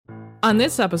On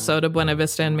this episode of Buena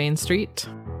Vista and Main Street,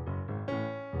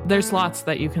 there's lots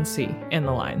that you can see in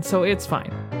the line, so it's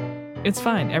fine. It's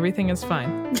fine. Everything is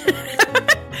fine.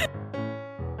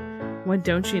 When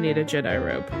don't you need a Jedi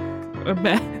robe?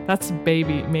 That's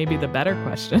maybe the better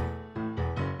question.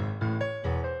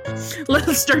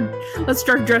 Let's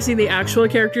start dressing the actual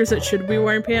characters that should be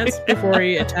wearing pants before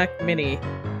we attack Minnie.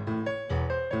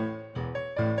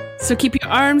 So keep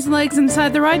your arms and legs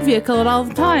inside the ride vehicle at all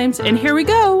times, and here we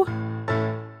go!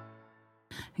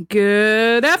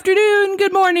 Good afternoon,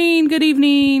 good morning, good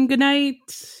evening, good night.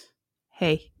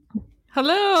 Hey.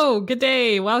 Hello, good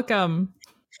day, welcome.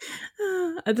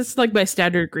 This is like my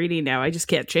standard greeting now. I just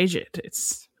can't change it.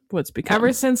 It's what's become.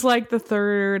 Ever since like the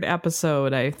third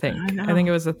episode, I think. I think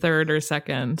it was the third or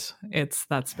second.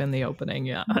 That's been the opening,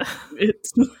 yeah.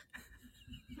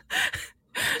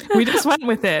 We just went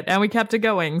with it and we kept it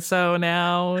going. So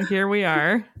now here we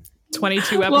are,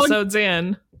 22 episodes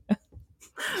in.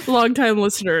 Long-time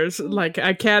listeners, like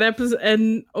I can't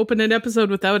open an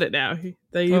episode without it now.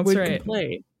 They would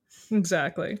complain.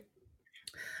 Exactly.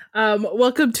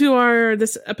 Welcome to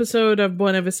this episode of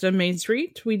Buena Vista Main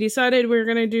Street. We decided we were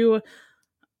going to do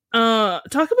talk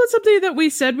about something that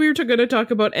we said we were going to talk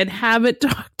about and haven't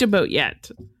talked about yet.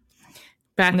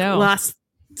 Last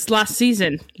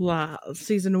season,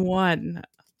 season 1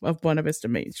 of Buena Vista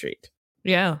Main Street.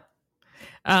 Yeah.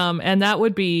 And that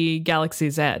would be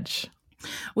Galaxy's Edge.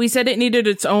 We said it needed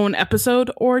its own episode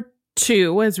or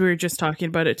two, as we were just talking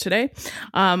about it today,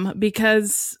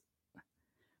 because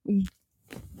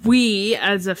we,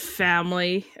 as a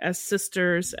family, as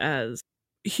sisters, as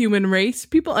human race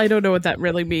people, I don't know what that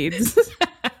really means.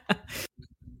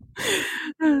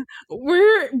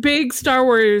 We're big Star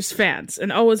Wars fans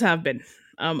and always have been.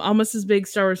 Almost as big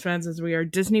Star Wars fans as we are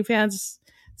Disney fans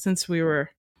since we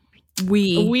were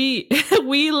we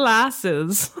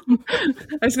lasses.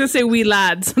 I was gonna say we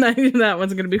lads, and I knew that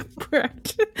one's gonna be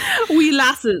correct. We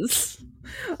lasses.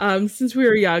 Since we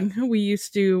were young, we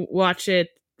used to watch it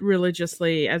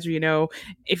religiously, as you know,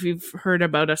 if you've heard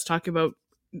about us talk about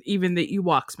even the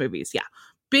Ewoks movies. Yeah,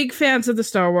 big fans of the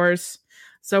Star Wars.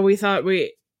 So we thought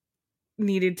we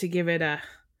needed to give it a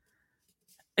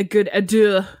good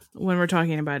adieu when we're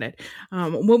talking about it.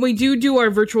 When we do our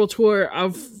virtual tour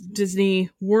of Disney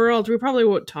World, we probably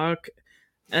won't talk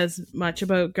as much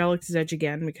about Galaxy's Edge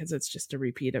again because it's just a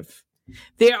repeat of...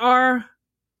 They are,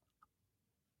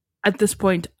 at this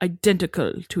point,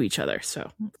 identical to each other,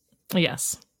 so...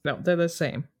 Yes. No, they're the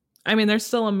same. I mean, they're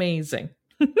still amazing.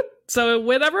 So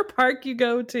whatever park you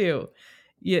go to,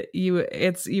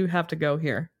 you have to go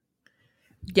here.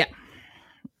 Yeah.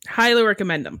 Highly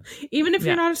recommend them. Even if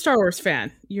you're not a Star Wars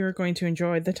fan, you're going to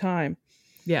enjoy the time.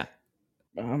 Yeah.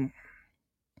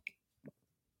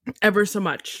 Ever so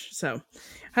much. So,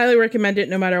 highly recommend it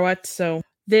no matter what. So,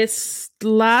 this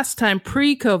last time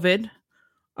pre-COVID,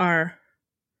 our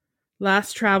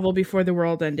last travel before the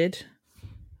world ended.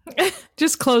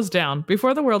 Just closed down.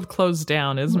 Before the world closed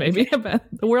down is maybe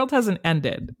the world hasn't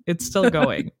ended. It's still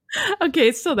going. Okay,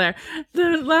 it's still there.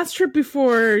 The last trip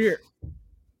before your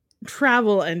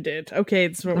travel ended. Okay,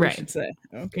 that's what we should say.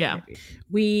 Okay. Yeah.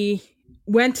 We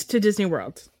went to Disney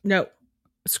World. No,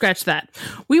 scratch that.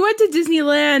 We went to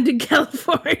Disneyland in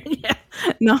California,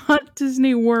 not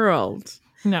Disney World.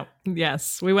 No,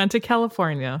 yes, we went to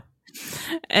California.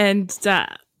 And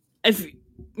if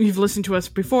you've listened to us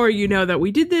before, you know that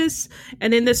we did this.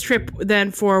 And in this trip,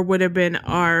 then, would have been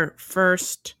our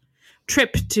first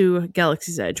trip to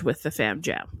Galaxy's Edge with the Fam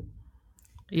Jam.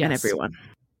 Yes. And everyone.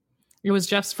 It was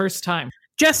Jeff's first time.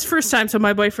 Jeff's first time. So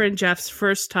my boyfriend Jeff's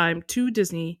first time to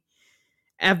Disney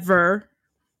ever.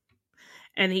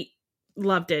 And he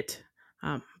loved it.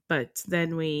 But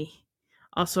then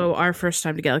our first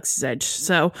time to Galaxy's Edge.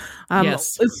 So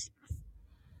yes.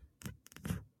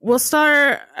 We'll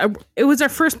start. It was our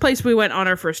first place we went on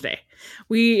our first day.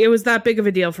 It was that big of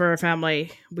a deal for our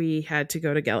family. We had to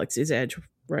go to Galaxy's Edge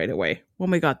right away when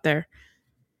we got there.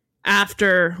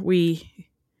 After we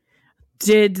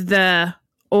did the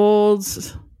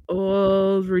old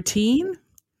routine.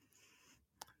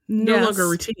 No longer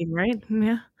routine, right?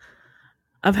 Yeah.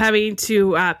 Of having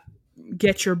to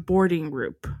get your boarding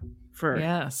group for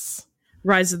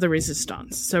Rise of the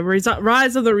Resistance. So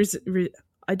Rise of the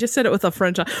I just said it with a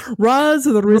French. Rise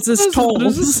of the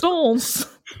Resistance.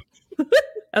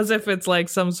 As if it's like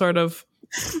some sort of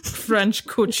French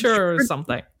couture or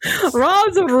something.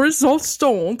 Rise of the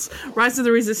Resistance. Rise of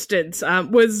the Resistance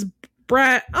was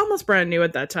almost brand new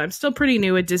at that time. Still pretty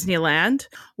new at Disneyland.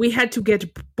 We had to get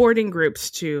boarding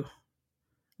groups to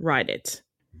ride it.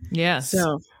 Yes.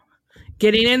 So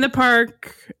getting in the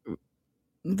park,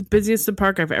 the busiest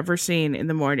park I've ever seen in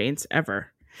the mornings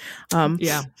ever.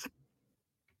 Yeah.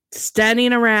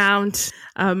 Standing around,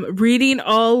 reading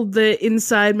all the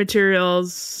inside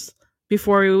materials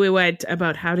before we went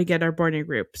about how to get our boarding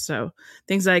group. So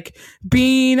things like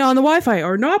being on the Wi-Fi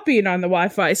or not being on the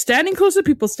Wi-Fi, standing close to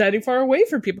people, standing far away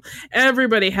from people.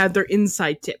 Everybody had their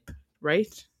inside tip,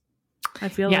 right? I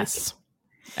feel yes,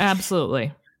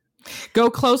 absolutely. Go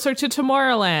closer to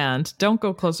Tomorrowland. Don't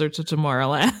go closer to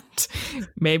Tomorrowland.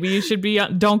 Maybe you should be.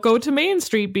 Don't go to Main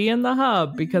Street. Be in the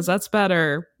hub because that's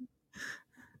better.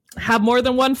 Have more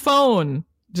than one phone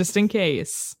just in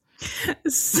case.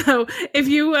 So if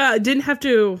you didn't have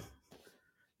to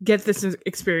get this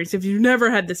experience, if you've never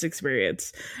had this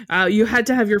experience, you had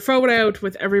to have your phone out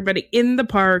with everybody in the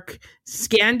park,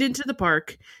 scanned into the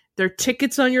park, their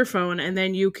tickets on your phone, and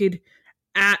then you could,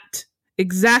 at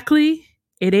exactly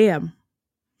 8 a.m.,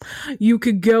 you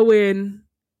could go in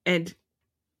and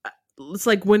it's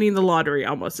like winning the lottery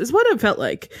almost, is what it felt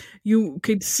like. You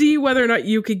could see whether or not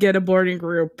you could get a boarding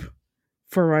group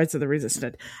for Rise of the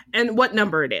Resistance and what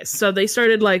number it is. So they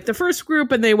started like the first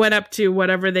group and they went up to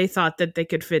whatever they thought that they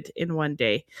could fit in one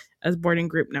day as boarding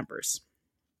group numbers.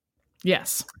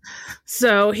 Yes.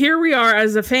 So here we are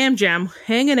as a fam jam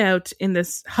hanging out in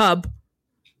this hub,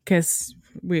 because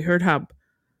we heard hub,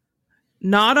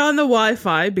 not on the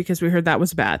Wi-Fi because we heard that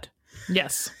was bad.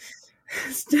 Yes.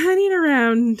 Standing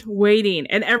around waiting,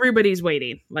 and everybody's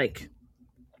waiting. Like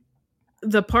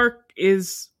the park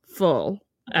is full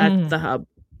at the hub.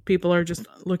 People are just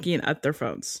looking at their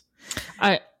phones.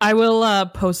 I will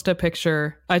post a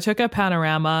picture. I took a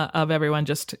panorama of everyone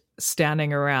just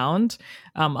standing around.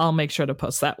 I'll make sure to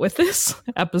post that with this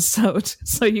episode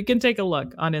so you can take a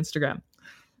look on Instagram.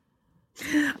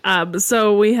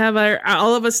 So we have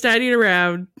all of us standing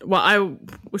around. Well, I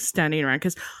was standing around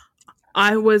because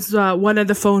I was one of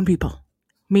the phone people.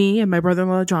 Me and my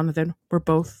brother-in-law Jonathan were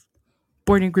both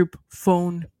boarding group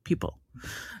phone people.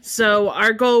 So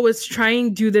our goal was to try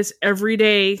and do this every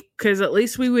day because at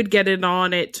least we would get it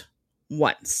on it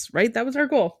once, right? That was our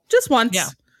goal. Just once. Yeah,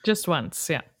 just once.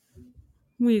 Yeah.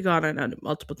 We got on it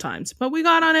multiple times, but we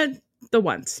got on it the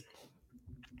once.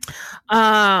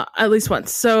 At least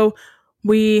once. So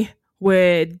we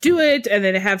would do it and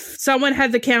then have someone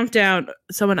had the countdown.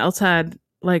 Someone else had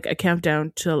like a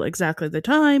countdown till exactly the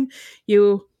time.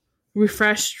 You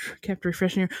kept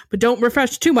refreshing, but don't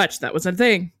refresh too much. That was a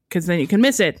thing, because then you can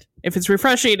miss it if it's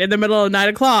refreshing in the middle of 9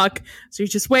 o'clock. So you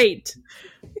just wait.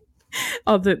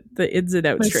 All the ins and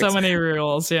outs. There's so many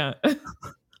rules, yeah.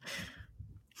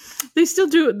 They still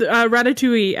do.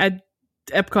 Ratatouille at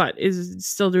Epcot is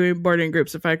still doing boarding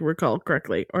groups, if I can recall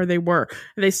correctly, or they were.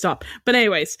 They stopped. But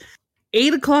anyways,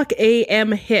 8 o'clock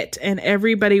a.m. hit, and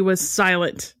everybody was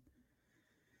silent.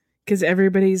 Because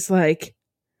everybody's like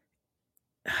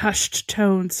hushed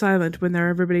tone silent when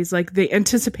everybody's like the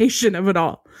anticipation of it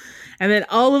all. And then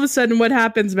all of a sudden, what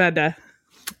happens, Amanda?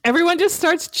 Everyone just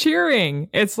starts cheering.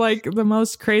 It's like the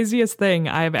most craziest thing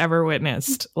I've ever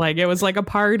witnessed. Like it was like a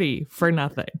party for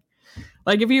nothing.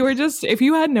 Like if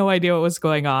you had no idea what was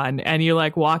going on and you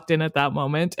like walked in at that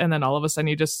moment and then all of a sudden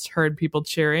you just heard people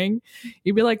cheering,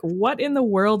 you'd be like, what in the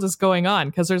world is going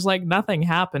on? Because there's like nothing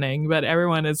happening, but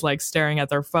everyone is like staring at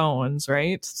their phones,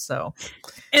 right? So,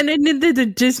 and in the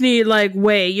Disney like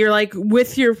way, you're like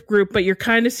with your group, but you're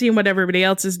kind of seeing what everybody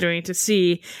else is doing to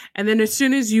see. And then as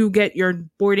soon as you get your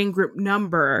boarding group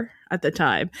number at the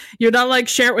time, you're not like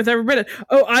share it with everybody.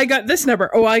 Oh, I got this number.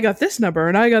 Oh, I got this number,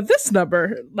 and I got this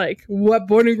number. Like, what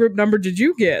boarding group number did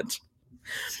you get?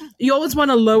 You always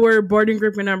want a lower boarding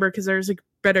group number because there's a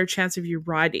better chance of you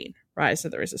riding Rise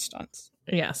of the Resistance.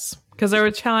 Yes, because there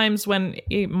were times when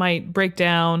it might break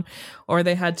down or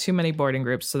they had too many boarding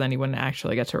groups, so then you wouldn't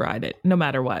actually get to ride it no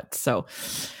matter what. So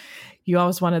you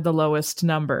always wanted the lowest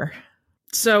number.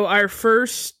 So our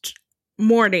first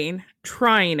morning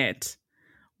trying it,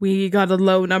 we got a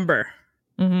low number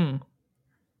of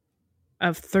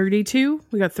 32.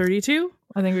 We got 32.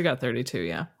 I think we got 32.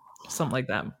 Yeah. Something like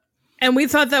that. And we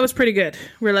thought that was pretty good.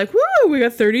 We're like, woo, we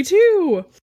got 32.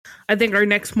 I think our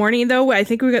next morning, though, I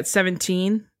think we got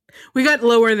 17. We got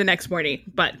lower the next morning,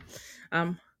 but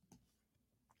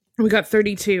we got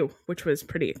 32, which was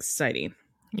pretty exciting.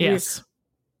 Yes.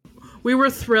 We were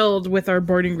thrilled with our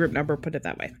boarding group number, put it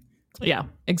that way. Yeah,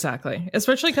 exactly.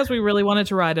 Especially because we really wanted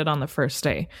to ride it on the first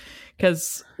day.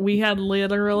 Because we had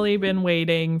literally been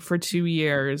waiting for 2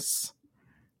 years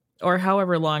or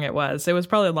however long it was. It was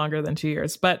probably longer than 2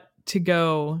 years, but to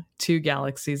go to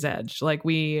Galaxy's Edge. Like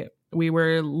we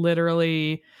were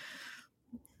literally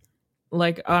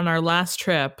like on our last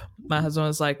trip, my husband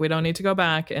was like, we don't need to go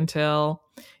back until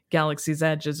Galaxy's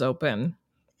Edge is open.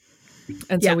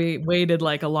 And so we waited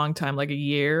like a long time, like a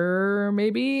year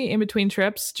maybe in between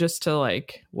trips, just to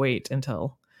like wait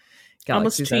until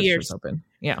Galaxy's Edge was open.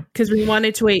 Yeah. Because we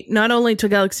wanted to wait not only till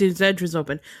Galaxy's Edge was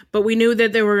open, but we knew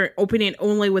that they were opening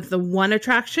only with the one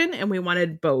attraction and we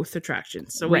wanted both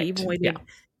attractions. So we even waited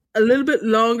a little bit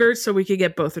longer so we could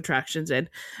get both attractions in.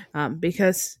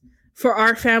 Because for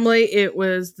our family, it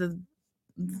was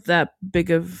that big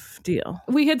of deal.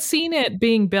 We had seen it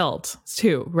being built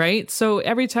too, right? So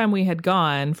every time we had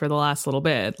gone for the last little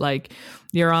bit, like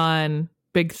you're on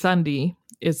Big Thunder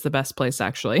is the best place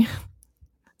actually.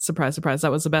 Surprise, surprise.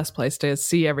 That was the best place to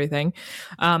see everything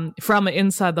from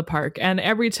inside the park. And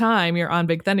every time you're on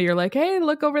Big Thunder, you're like, hey,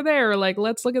 look over there. Like,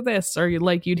 let's look at this. Or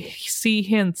you'd see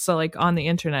hints like on the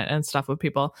internet and stuff of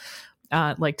people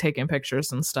like taking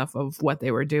pictures and stuff of what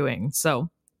they were doing. So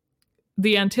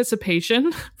the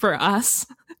anticipation for us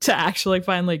to actually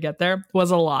finally get there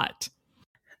was a lot.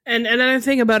 And another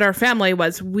thing about our family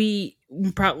was we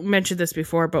probably mentioned this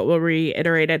before, but we'll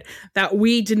reiterate it, that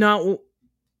we did not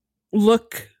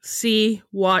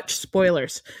watch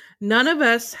spoilers. None of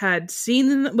us had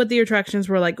seen what the attractions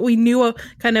were like. We knew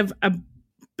kind of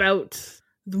about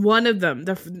one of them,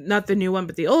 not the new one,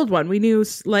 but the old one. We knew,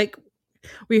 like,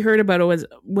 we heard about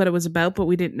what it was about, but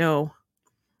we didn't know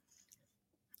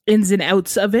ins and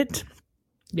outs of it.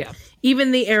 Yeah.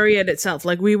 Even the area itself,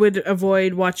 like we would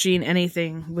avoid watching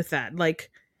anything with that.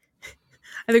 Like,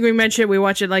 I think we mentioned we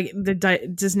watch it like the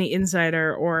Disney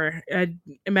Insider or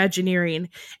Imagineering,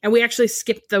 and we actually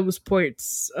skipped those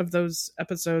parts of those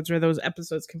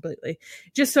episodes completely,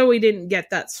 just so we didn't get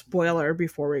that spoiler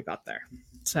before we got there.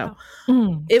 So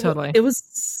totally. It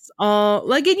was all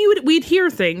like, and we'd hear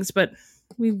things, but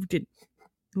we didn't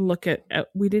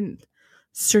we didn't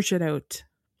search it out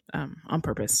on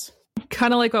purpose.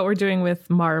 Kind of like what we're doing with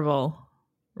Marvel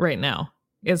right now.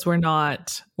 Is we're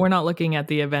not looking at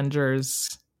the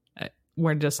Avengers.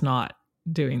 We're just not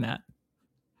doing that.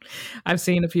 I've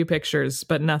seen a few pictures,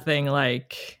 but nothing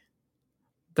like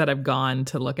that I've gone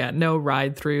to look at. No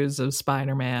ride throughs of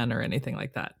Spider-Man or anything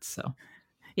like that. So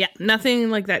yeah,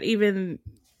 nothing like that. Even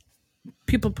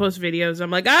people post videos.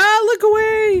 I'm like, look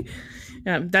away.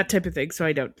 That type of thing. So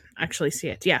I don't actually see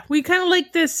it. Yeah, we kind of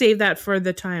like to save that for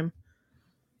the time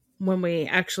when we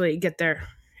actually get there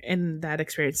in that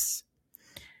experience.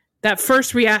 That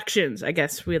first reactions, I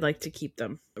guess we'd like to keep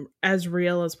them as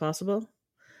real as possible.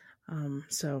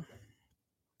 So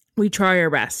we try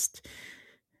our best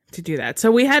to do that.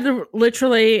 So we had to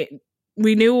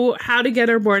we knew how to get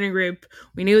our boarding group.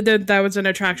 We knew that was an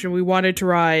attraction we wanted to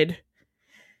ride.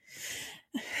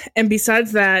 And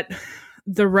besides that,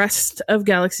 the rest of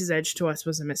Galaxy's Edge to us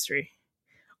was a mystery.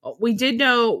 We did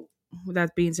know,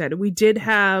 that being said, we did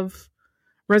have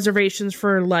reservations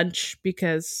for lunch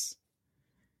because,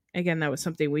 again, that was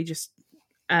something we just,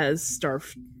 as Star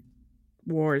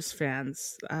Wars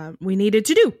fans, we needed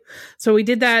to do. So we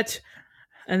did that.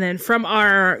 And then as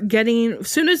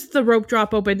soon as the rope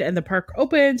drop opened and the park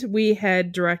opened, we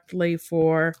head directly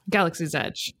for Galaxy's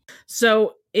Edge.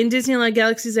 So in Disneyland,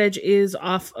 Galaxy's Edge is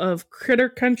off of Critter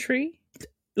Country,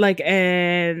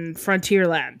 and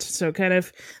Frontierland. So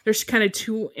there's kind of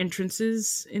two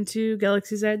entrances into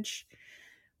Galaxy's Edge.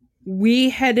 We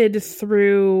headed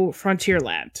through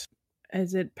Frontierland.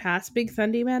 Is it past Big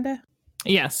Thunder, Amanda?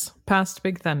 Yes, past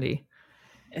Big Thunder.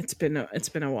 It's been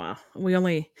a while. We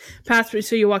only passed,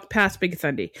 so you walk past Big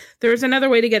Thunder. There's another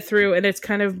way to get through, and it's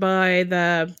kind of by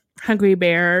the Hungry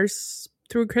Bears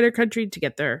through Critter Country. To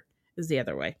get there is the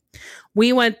other way.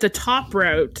 We went the top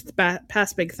route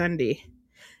past Big Thunder.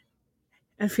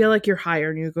 I feel like you're higher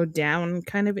and you go down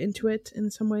kind of into it in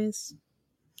some ways.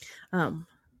 And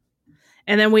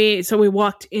then we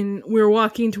walked in. We were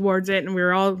walking towards it,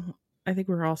 and I think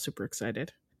we were all super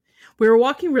excited. We were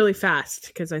walking really fast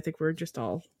because I think we were just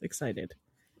all excited,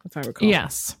 if I recall.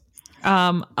 Yes.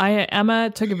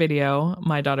 Emma took a video.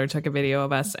 My daughter took a video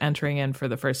of us entering in for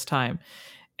the first time.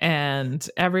 And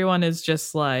everyone is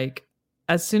just like,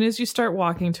 as soon as you start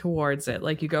walking towards it,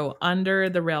 like you go under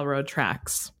the railroad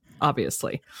tracks,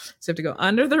 obviously. So you have to go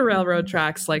under the railroad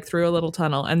tracks, like through a little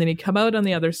tunnel. And then you come out on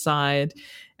the other side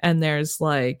and there's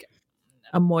like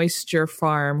a moisture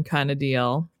farm kind of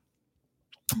deal.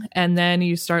 And then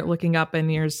you start looking up and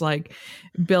there's like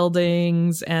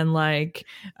buildings and like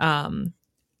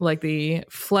the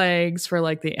flags for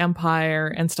like the Empire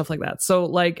and stuff like that. So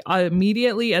like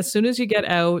immediately, as soon as you get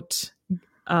out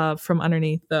from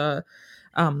underneath the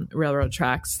railroad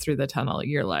tracks through the tunnel,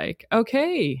 you're like,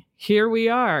 okay, here we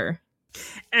are.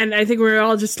 And I think we were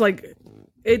all just like,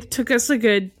 it took us a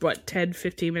good, 10,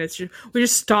 15 minutes. We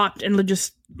just stopped and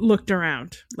just looked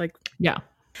around. Like, yeah.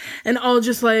 And all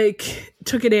just like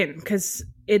took it in because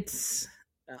it's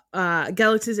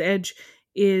Galaxy's Edge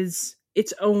is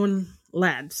its own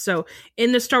land. So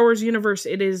in the Star Wars universe,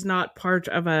 it is not part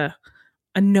of a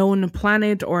known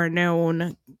planet or a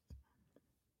known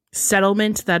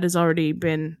settlement that has already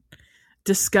been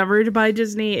discovered by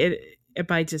Disney.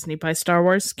 By Star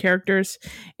Wars characters.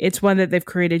 It's one that they've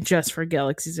created just for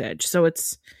Galaxy's Edge. So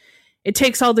it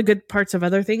takes all the good parts of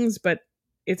other things, but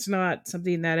it's not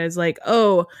something that is like,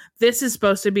 oh, this is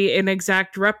supposed to be an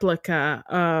exact replica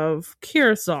of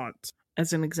Coruscant,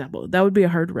 as an example. That would be a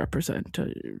hard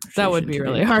representation. That would be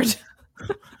really hard.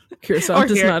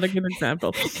 Coruscant is not a good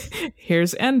example.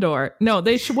 Here's Endor. No,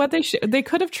 they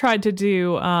could have tried to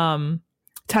do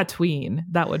Tatooine.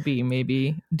 That would be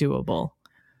maybe doable.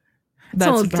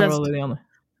 That's probably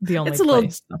the only it's a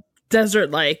place. Little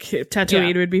desert-like.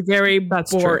 Tatooine would be very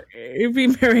boring. It would be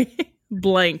very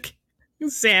blank,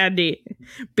 sandy,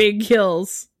 big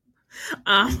hills.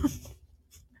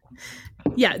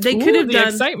 Yeah, they could have done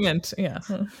excitement. Yeah,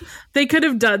 they could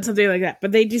have done something like that,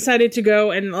 but they decided to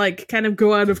go and like kind of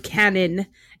go out of canon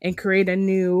and create a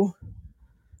new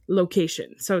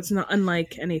location. So it's not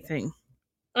unlike anything.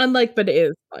 Unlike, but it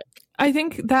is like. I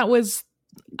think that was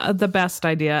the best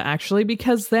idea, actually,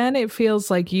 because then it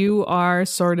feels like you are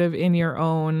sort of in your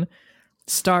own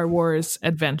Star Wars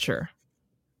adventure.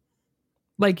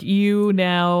 Like you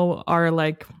now are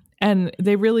like, and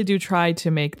they really do try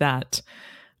to make that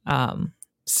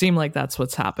seem like that's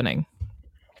what's happening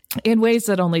in ways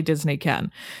that only Disney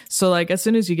can. So like as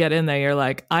soon as you get in there, you're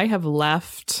like, I have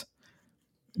left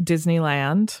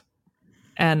Disneyland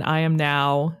and I am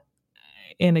now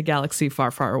in a galaxy far,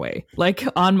 far away, like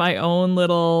on my own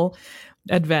little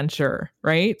adventure,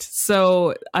 right?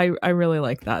 So I really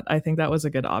like that. I think that was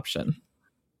a good option.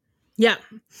 Yeah.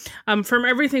 From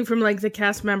everything from like the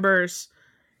cast members'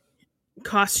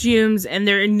 costumes and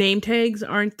their name tags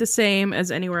aren't the same as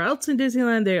anywhere else in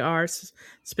Disneyland. They are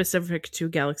specific to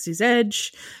Galaxy's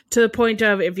Edge, to the point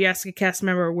of if you ask a cast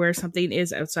member where something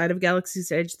is outside of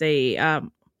Galaxy's Edge, they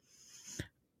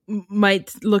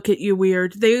might look at you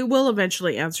weird. They will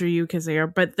eventually answer you because they are,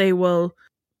 but they will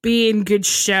be in good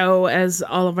show, as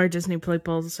all of our Disney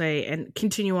people say, and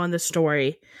continue on the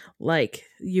story like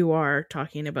you are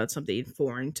talking about something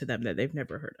foreign to them that they've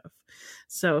never heard of.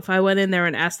 So if I went in there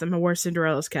and asked them where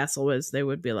Cinderella's castle was, they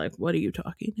would be like, what are you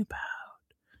talking about?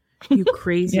 You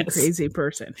crazy, crazy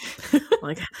person.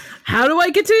 Like, how do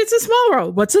I get to It's a Small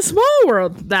World? What's a small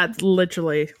world? That's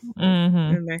literally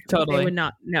totally. They would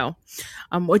not know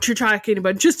what you're talking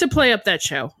about, just to play up that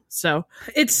show. So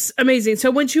it's amazing.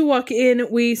 So once you walk in,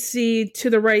 we see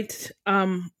to the right,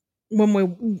 when we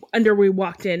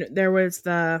walked in, there was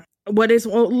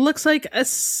looks like it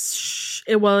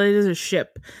is a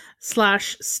ship /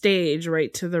 stage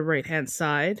right to the right hand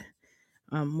side,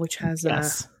 which has a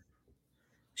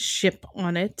ship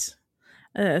on it,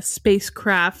 a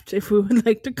spacecraft, if we would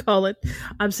like to call it.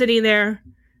 I'm sitting there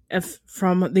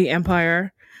from the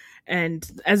Empire, and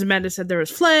as Amanda said, there was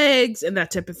flags and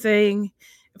that type of thing.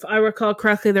 If I recall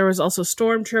correctly, there was also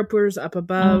stormtroopers up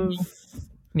above.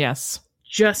 Yes,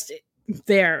 just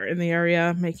there in the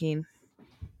area making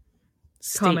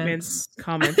comments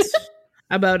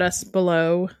about us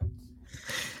below.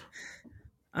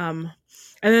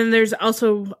 And then there's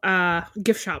also a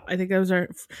gift shop. I think that was our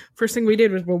first thing we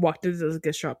did, was we walked into this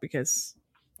gift shop, because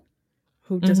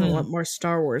who doesn't want more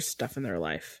Star Wars stuff in their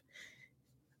life?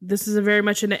 This is very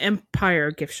much an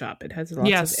Empire gift shop. It has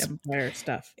lots of Empire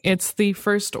stuff. It's the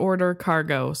First Order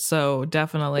cargo. So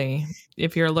definitely,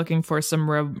 if you're looking for some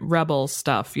Rebel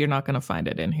stuff, you're not going to find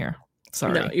it in here.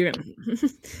 Sorry. No, you're gonna.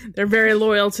 They're very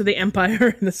loyal to the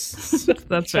Empire in this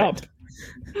That's shop.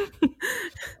 Right.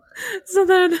 So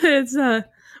then it's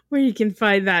where you can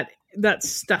find that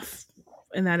stuff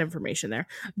and that information there.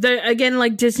 Again,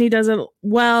 like Disney does it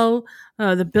well.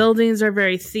 The buildings are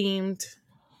very themed.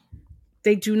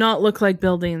 They do not look like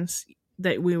buildings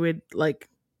that we would like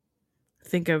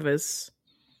think of as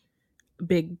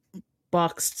big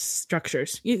boxed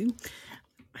structures.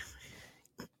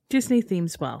 Disney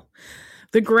themes well.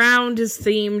 The ground is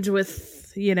themed with,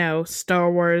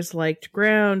 Star Wars liked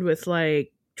ground, with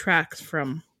like tracks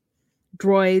from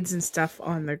droids and stuff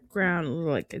on the ground,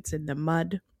 like it's in the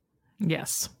mud.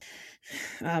 Yes.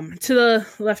 To the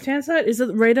left-hand side, is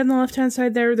it right on the left-hand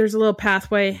side there? There's a little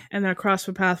pathway, and then across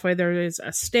the pathway there is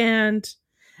a stand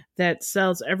that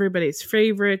sells everybody's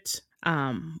favorite,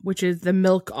 which is the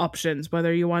milk options.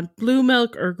 Whether you want blue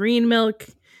milk or green milk,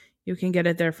 you can get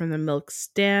it there from the milk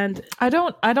stand. I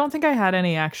don't think I had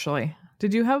any, actually.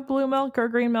 Did you have blue milk or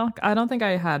green milk? I don't think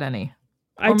I had any.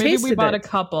 Or maybe we bought a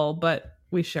couple, but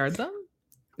we shared them?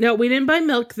 No, we didn't buy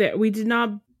milk there. We did not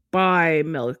buy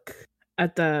milk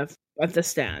at the at the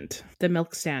stand, the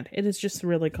milk stand. It is just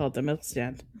really called the milk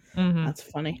stand. Mm-hmm. That's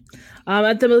funny.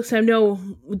 At the milk stand, no,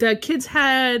 the kids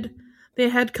had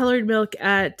colored milk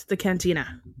at the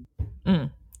cantina.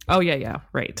 Oh yeah,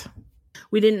 right.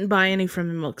 We didn't buy any from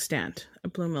the milk stand, a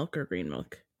blue milk or green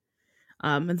milk.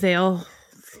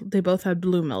 They both had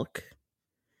blue milk.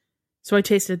 So I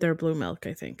tasted their blue milk,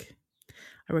 I think.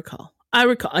 I recall.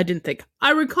 I didn't think.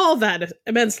 I recall that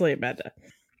immensely, Amanda.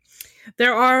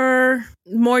 There are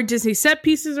more Disney set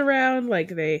pieces around,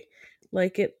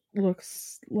 it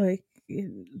looks like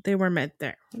they were meant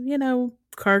there. You know,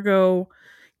 cargo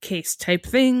case type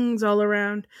things all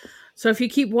around. So if you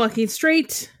keep walking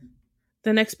straight,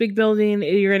 the next big building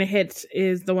you're going to hit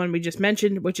is the one we just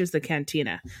mentioned, which is the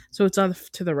cantina. So it's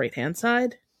to the right-hand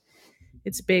side.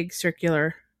 It's big,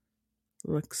 circular.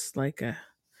 Looks like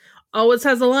always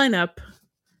has a lineup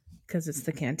because it's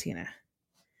the cantina.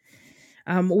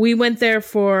 We went there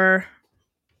for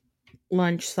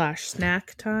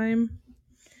lunch/snack time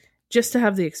just to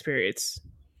have the experience.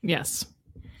 Yes.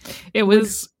 It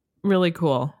was really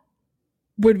cool.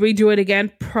 Would we do it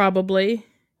again? Probably.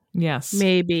 Yes.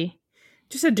 Maybe.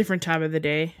 Just a different time of the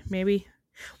day, maybe.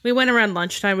 We went around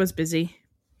lunchtime, was busy,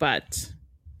 but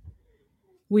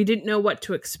we didn't know what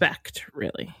to expect,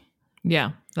 really.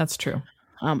 Yeah, that's true.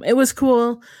 It was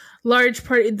cool. Large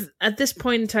party at this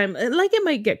point in time, like it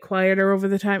might get quieter over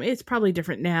the time. It's probably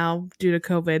different now due to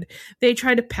COVID. They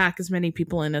try to pack as many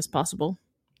people in as possible.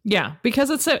 Yeah, because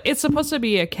it's supposed to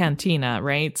be a cantina,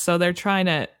 right? So they're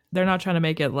not trying to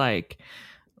make it like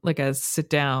a sit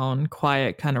down,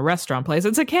 quiet kind of restaurant place.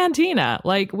 It's a cantina.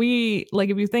 Like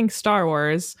if you think Star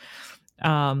Wars,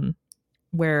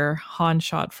 where Han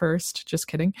shot first, just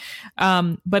kidding.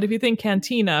 But if you think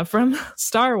cantina from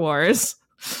Star Wars,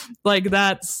 like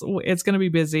it's going to be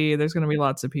busy. There's going to be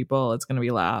lots of people. It's going to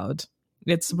be loud.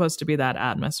 It's supposed to be that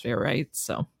atmosphere, right?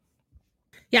 So.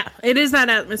 Yeah, it is that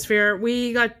atmosphere.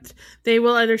 They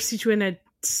will either sit you in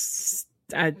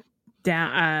a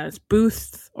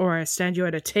booth or stand you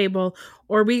at a table,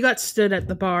 or we got stood at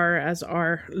the bar as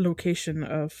our location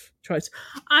of choice.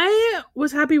 I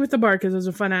was happy with the bar because it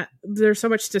was there's so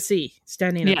much to see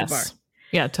standing at the bar.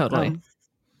 Yeah, totally.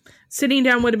 Sitting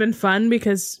down would have been fun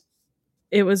because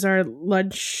it was our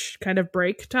lunch kind of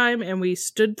break time and we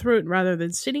stood through it rather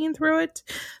than sitting through it.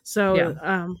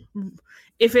 So,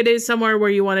 if it is somewhere where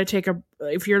you want to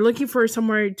if you're looking for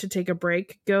somewhere to take a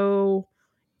break, go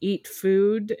eat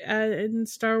food in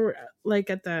Star Wars,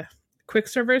 like at the quick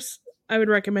service. I would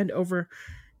recommend over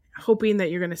hoping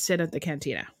that you're going to sit at the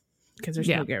cantina because there's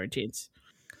no guarantees.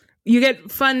 You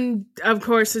get fun, of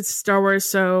course, it's Star Wars,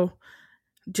 so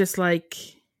just like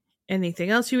anything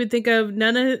else you would think of,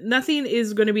 nothing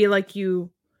is going to be like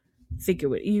you think it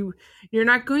would. You're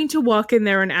not going to walk in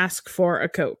there and ask for a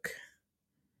Coke.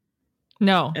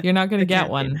 No, you're not going to get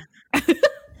one.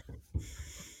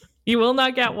 You will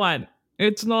not get one.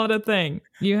 It's not a thing.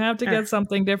 You have to get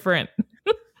something different.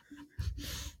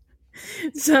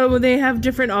 So they have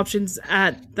different options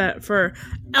for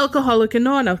alcoholic and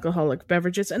non-alcoholic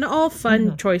beverages and all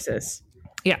fun choices.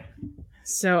 Yeah.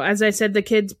 So as I said,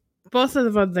 both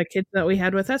of the kids that we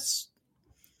had with us,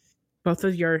 both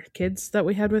of your kids that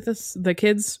we had with us,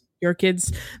 your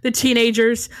kids, the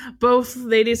teenagers,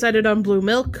 they decided on blue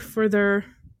milk for their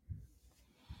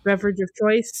beverage of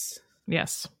choice.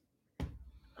 Yes.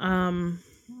 I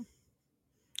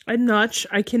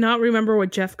cannot remember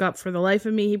what Jeff got for the life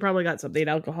of me. He probably got something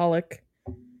alcoholic.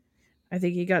 I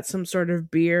think he got some sort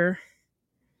of beer,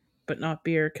 but not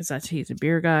beer because he's a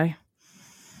beer guy.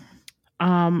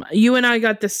 You and I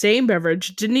got the same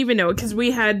beverage. Didn't even know it because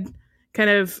we had kind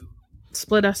of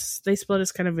they split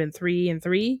us kind of in 3 and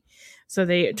 3. So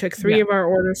they took 3 of our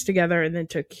orders together and then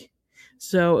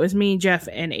so it was me, Jeff,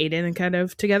 and Aiden kind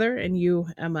of together, and you,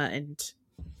 Emma, and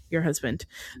your husband.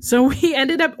 So we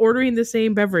ended up ordering the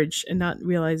same beverage and not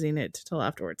realizing it till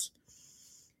afterwards.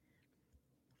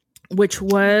 Which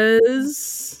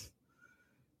was,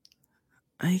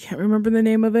 I can't remember the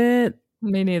name of it.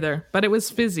 Me neither, but it was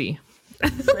fizzy.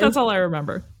 That's all I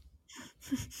remember.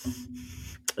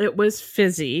 It was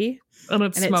fizzy. And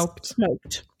it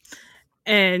smoked.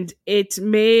 And it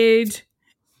made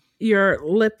your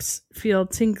lips feel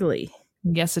tingly.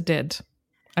 Yes, it did.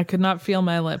 I could not feel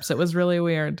my lips. It was really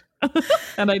weird.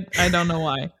 And I don't know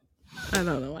why. I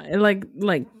don't know why.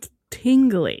 Like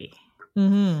tingly.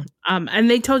 Mm-hmm. And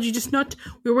they told you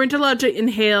we weren't allowed to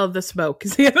inhale the smoke.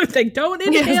 Because the other thing, don't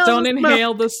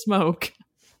inhale the smoke.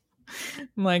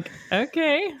 I'm like,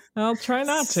 okay, I'll try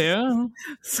not to.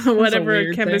 So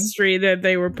whatever chemistry that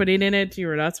they were putting in it, you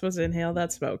were not supposed to inhale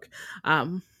that smoke.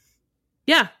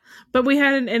 Yeah, but we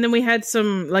had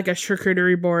some like a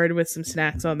charcuterie board with some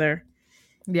snacks on there.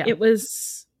 Yeah. It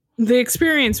was, the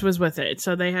experience was with it.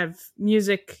 So they have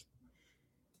music,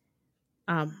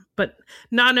 but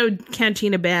not a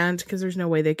cantina band, because there's no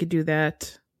way they could do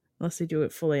that unless they do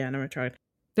it fully animatronic.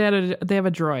 They have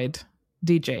a droid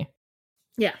DJ.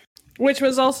 Yeah. Which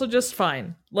was also just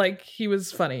fine. Like, he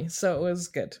was funny, so it was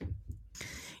good.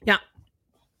 Yeah.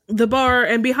 The bar,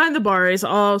 and behind the bar is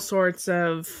all sorts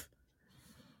of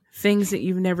things that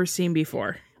you've never seen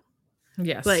before.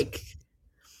 Yes. Like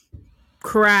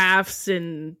crafts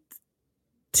and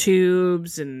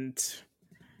tubes and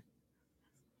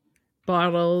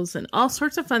bottles and all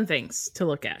sorts of fun things to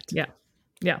look at. Yeah.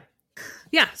 Yeah.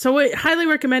 Yeah, so we highly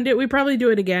recommend it. We probably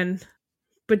do it again,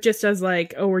 but just as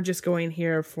like, oh, we're just going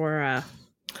here for a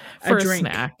drink.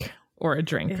 Snack or a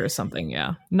drink or something.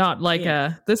 Yeah, not like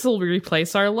this will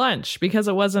replace our lunch, because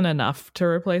it wasn't enough to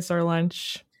replace our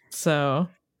lunch. So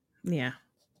yeah,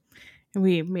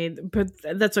 we made, but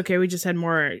that's okay. We just had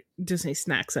more Disney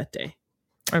snacks that day.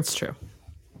 That's true.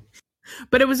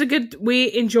 But it was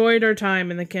we enjoyed our time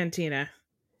in the cantina.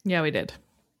 Yeah, we did.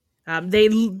 They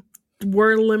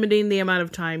were limiting the amount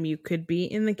of time you could be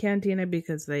in the cantina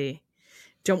because they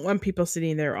don't want people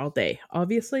sitting there all day.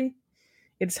 Obviously,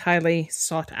 it's highly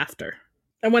sought after.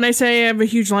 And when I say I have a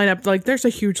huge lineup, like, there's a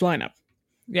huge lineup.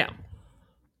 Yeah.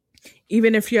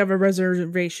 Even if you have a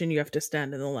reservation, you have to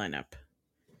stand in the lineup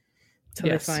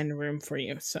until they find a room for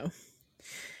you. So,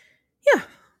 yeah.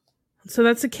 So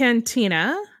that's the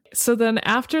cantina. So then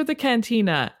after the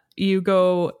cantina, you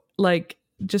go like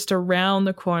just around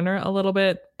the corner a little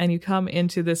bit and you come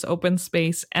into this open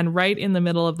space, and right in the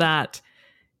middle of that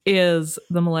is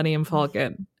the Millennium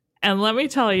Falcon. And let me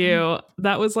tell you,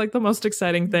 that was like the most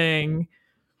exciting thing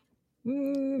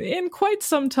in quite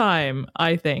some time,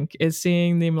 I think, is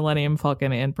seeing the Millennium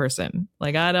Falcon in person.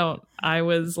 Like, I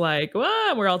was like,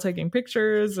 well, we're all taking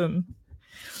pictures, and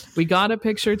we got a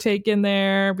picture taken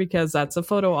there because that's a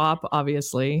photo op,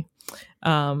 obviously.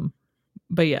 But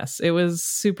yes, it was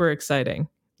super exciting.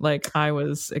 Like, I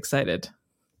was excited.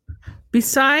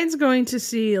 Besides going to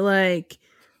see, like,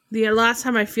 the last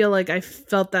time I feel like I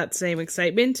felt that same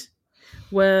excitement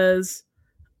was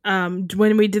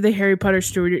when we did the Harry Potter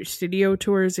studio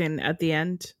tours at the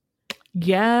end.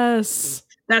 Yes.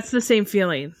 That's the same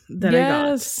feeling that I got.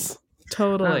 Yes,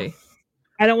 totally.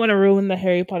 I don't want to ruin the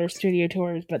Harry Potter studio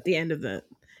tours, but the end of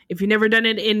if you've never done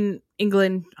it in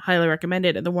England, highly recommend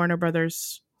it at the Warner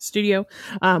Brothers studio.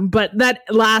 But that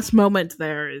last moment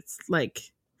there, it's like,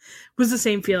 was the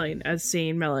same feeling as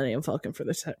seeing Millennium Falcon for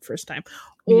the first time.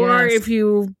 Or if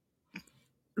you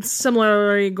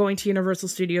similarly going to Universal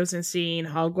Studios and seeing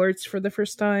Hogwarts for the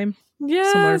first time.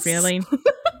 Yes. Similar feeling.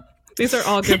 These are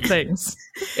all good things.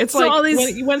 It's so like all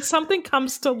when something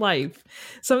comes to life,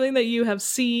 something that you have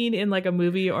seen in like a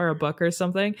movie or a book or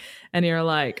something, and you're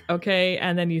like, okay,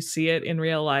 and then you see it in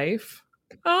real life.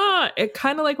 It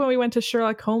kind of like when we went to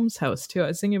Sherlock Holmes' house too. I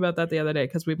was thinking about that the other day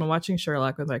because we've been watching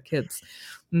Sherlock with our kids.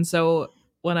 And so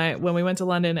when we went to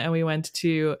London and we went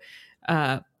to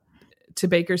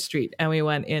Baker Street and we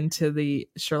went into the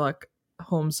Sherlock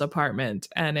Holmes apartment,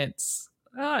 and it's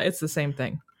the same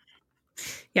thing.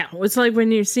 Yeah, it's like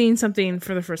when you're seeing something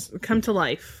for the first come to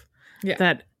life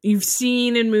that you've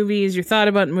seen in movies, you thought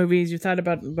about in movies, you thought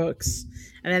about in books,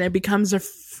 and then it becomes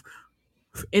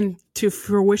into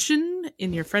fruition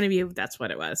in your front of you. That's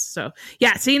what it was. So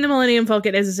yeah, seeing the Millennium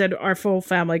Falcon, as I said, our full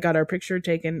family got our picture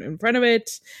taken in front of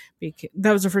it.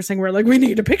 That was the first thing we're like, we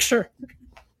need a picture.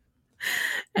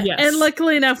 Yes. And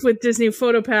luckily enough, with Disney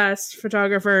PhotoPass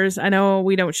photographers, I know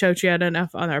we don't shout you out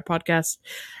enough on our podcast.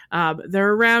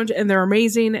 They're around and they're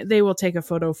amazing. They will take a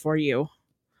photo for you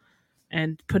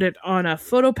and put it on a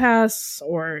PhotoPass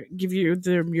or give you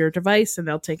your device, and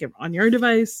they'll take it on your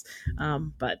device.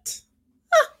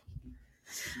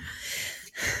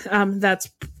 That's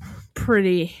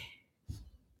pretty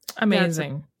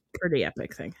amazing. That's a pretty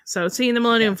epic thing. So seeing the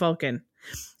Millennium Falcon,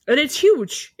 and it's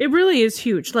huge. It really is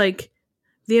huge. Like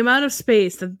the amount of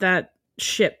space that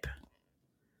ship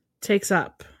takes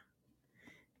up.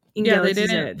 In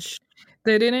Galaxy's Edge.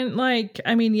 They didn't like,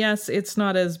 I mean, yes, it's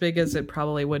not as big as it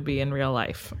probably would be in real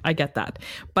life. I get that.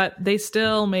 But they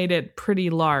still made it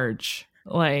pretty large.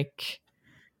 Like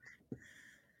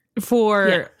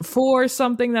for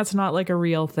something that's not like a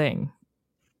real thing.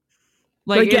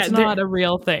 Like it's not a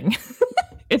real thing.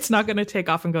 It's not going to take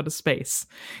off and go to space,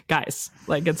 guys.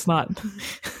 Like it's not.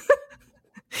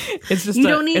 It's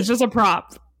just a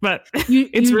prop, but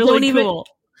it's really cool.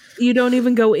 You don't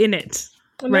even go in it,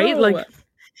 right? No. Like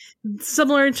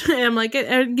similar to, I'm like,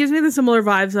 it gives me the similar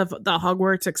vibes of the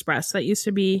Hogwarts Express that used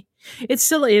to be. It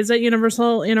still is at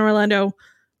Universal in Orlando,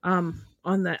 on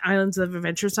the Islands of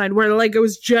Adventure side, where like it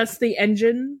was just the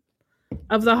engine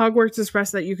of the Hogwarts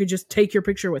Express that you could just take your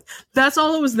picture with. That's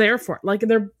all it was there for. Like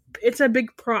it's a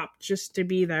big prop just to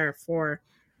be there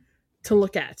to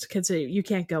look at, because you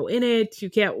can't go in it, you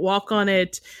can't walk on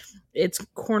it, it's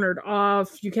cornered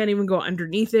off, you can't even go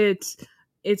underneath it.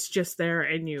 It's just there,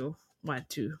 and you want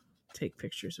to take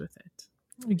pictures with it.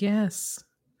 Yes.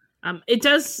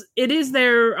 It is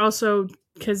there also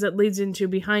because it leads into,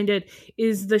 behind it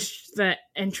is the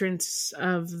entrance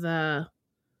of the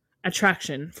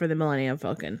attraction for the Millennium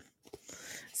Falcon.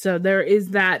 So there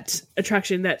is that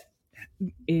attraction that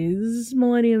is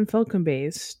Millennium Falcon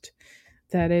based,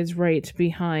 that is right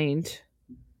behind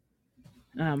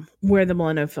where the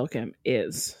Millennium Falcon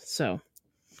is. So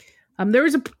there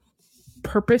is a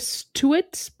purpose to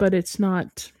it, but it's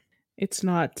not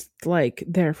like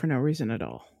there for no reason at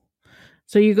all.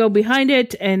 So you go behind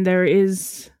it, and there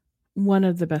is one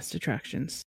of the best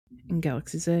attractions in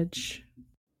Galaxy's Edge.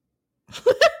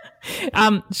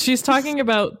 She's talking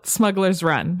about Smuggler's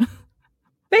Run.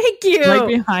 Thank you. Right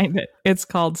behind it. It's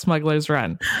called Smuggler's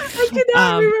Run. I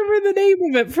cannot remember the name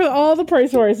of it for all the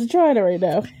price wars. I'm trying it right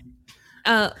now.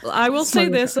 I will say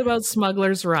this about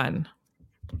Smuggler's Run.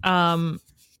 When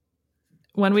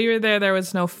we were there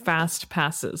was no fast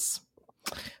passes.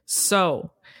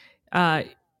 So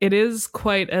it is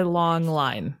quite a long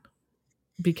line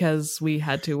because we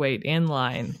had to wait in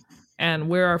line. And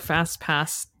we're our fast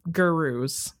pass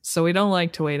gurus, so we don't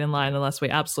like to wait in line unless we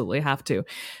absolutely have to.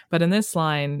 But in this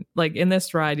line, like in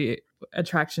this ride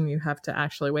attraction, you have to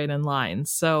actually wait in line.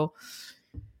 So,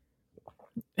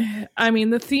 I mean,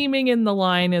 the theming in the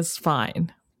line is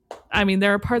fine. I mean,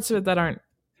 there are parts of it that aren't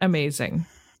amazing.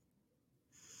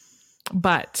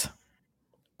 But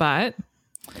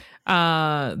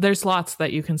there's lots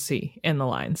that you can see in the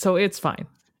line. So it's fine.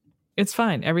 It's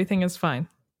fine. Everything is fine.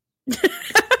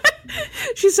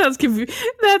 She sounds confused.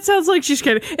 That sounds like she's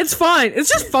kidding. It's fine. It's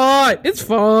just fine. It's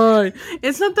fine.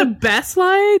 It's not the best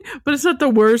line, but it's not the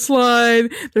worst line.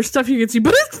 There's stuff you can see,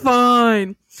 but it's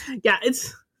fine. Yeah,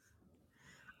 it's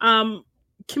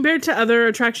compared to other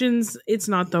attractions, it's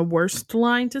not the worst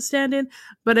line to stand in,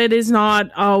 but it is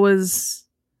not always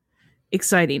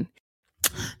exciting.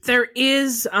 There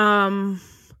is the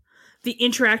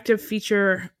interactive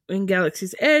feature in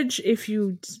Galaxy's Edge. If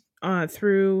you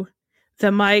through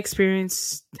the My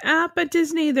Experience app at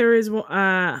Disney, there is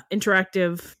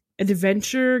interactive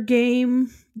adventure game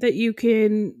that you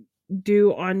can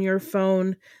do on your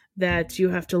phone that you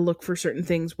have to look for certain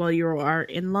things while you are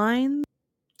in line.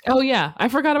 Oh yeah, I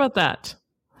forgot about that.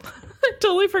 I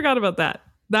totally forgot about that.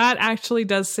 That actually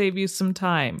does save you some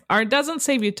time. Or it doesn't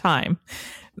save you time.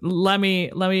 Let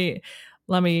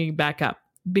me back up,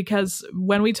 because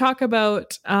when we talk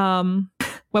about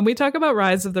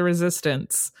Rise of the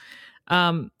Resistance,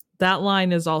 that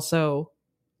line is also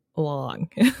long.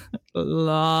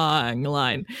 Long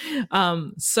line.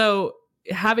 So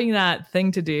having that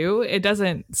thing to do, it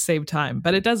doesn't save time,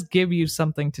 but it does give you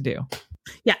something to do.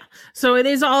 Yeah. So it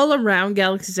is all around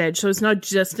Galaxy's Edge. So it's not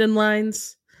just in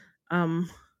lines. One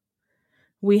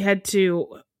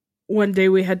day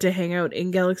we had to hang out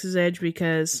in Galaxy's Edge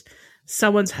because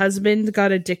someone's husband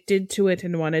got addicted to it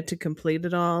and wanted to complete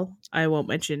it all. I won't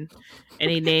mention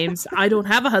any names. I don't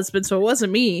have a husband, so it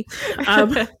wasn't me.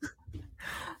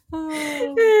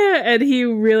 And he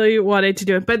really wanted to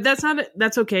do it, but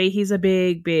that's okay. He's a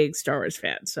big Star Wars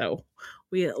fan, so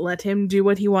we let him do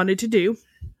what he wanted to do.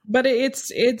 But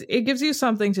it gives you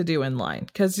something to do in line,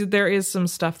 because there is some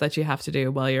stuff that you have to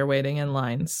do while you're waiting in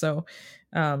line. So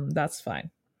that's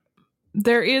fine.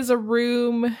 There is a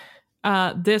room.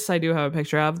 This I do have a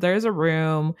picture of. There's a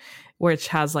room which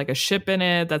has like a ship in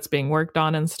it that's being worked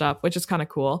on and stuff, which is kind of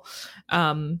cool.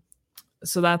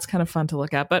 So that's kind of fun to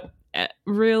look at. But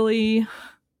really,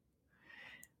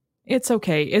 it's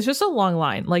okay. It's just a long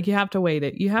line. Like, you have to wait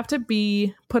it. You have to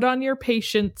put on your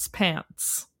patience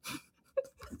pants.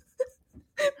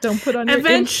 Don't put on your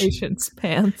impatience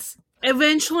pants.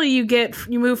 Eventually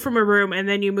you move from a room and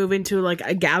then you move into like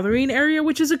a gathering area,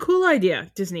 which is a cool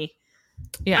idea, Disney.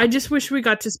 Yeah. I just wish we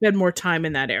got to spend more time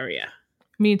in that area.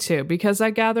 Me too, because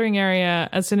that gathering area,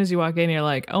 as soon as you walk in, you're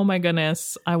like, oh my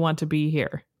goodness, I want to be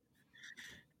here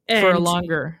for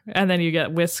longer. And then you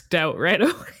get whisked out right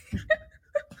away.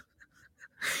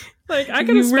 Like, I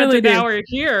could have spent an hour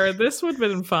here. This would have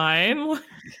been fine.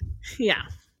 Yeah.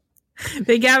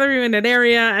 They gather you in an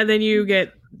area and then you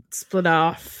get split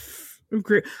off.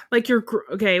 Like,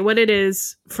 okay, what it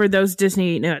is for those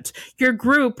Disney nuts, you're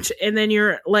grouped and then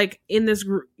you're like in this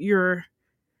you're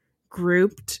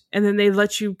grouped and then they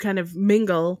let you kind of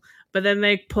mingle, but then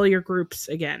they pull your groups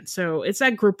again. So it's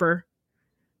that grouper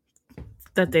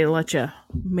that they let you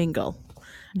mingle.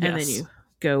 Yes. And then you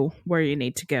go where you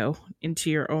need to go into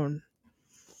your own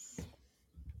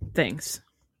things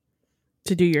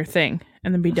to do your thing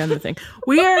and then be done with the thing.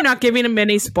 We are not giving him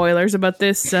any spoilers about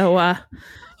this, so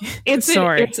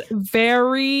sorry.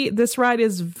 This ride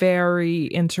is very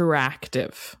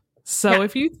interactive. So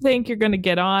if you think you're going to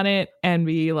get on it and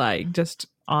be like just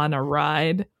on a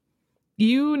ride,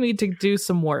 you need to do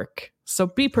some work. So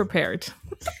be prepared.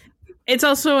 It's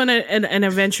also an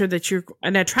adventure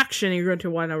an attraction you're going to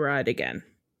want to ride again.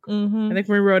 Mm-hmm. I think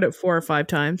we rode it 4 or 5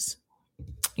 times.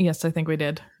 Yes, I think we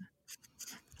did.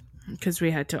 Because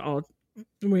we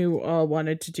all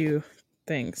wanted to do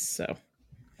things, so.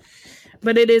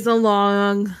 But it is a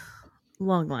long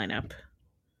lineup.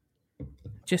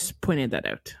 Just pointed that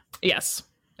out. Yes,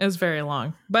 it's very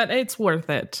long, but it's worth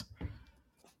it.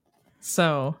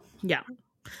 So yeah,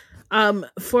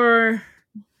 for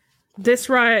this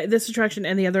ride, this attraction,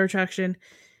 and the other attraction,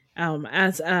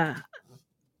 as a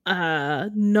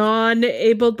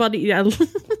non-able body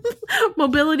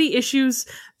mobility issues,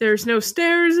 there's no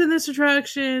stairs in this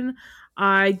attraction.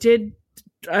 I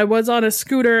was on a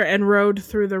scooter and rode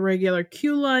through the regular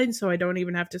queue line, so I don't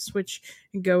even have to switch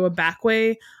and go a back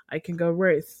way. I can go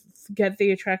right get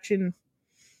the attraction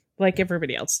like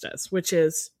everybody else does, which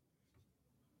is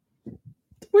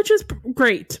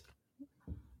great.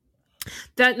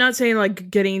 That not saying like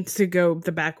getting to go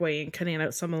the back way and cutting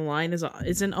out some of the line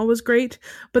isn't always great,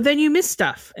 but then you miss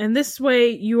stuff, and this way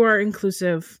you are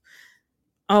inclusive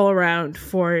all around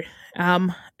for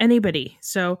anybody.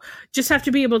 So just have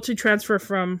to be able to transfer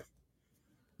from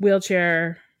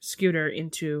wheelchair, scooter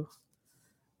into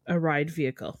a ride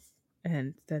vehicle,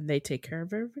 and then they take care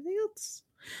of everything else.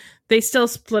 They still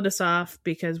split us off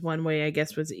because one way I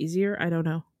guess was easier. I don't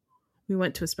know. We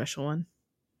went to a special one.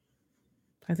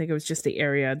 I think it was just the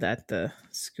area that the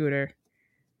scooter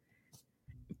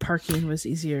parking was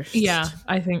easier. Yeah,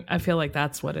 I feel like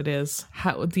that's what it is.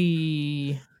 How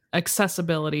the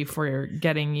accessibility for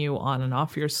getting you on and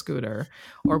off your scooter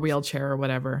or wheelchair or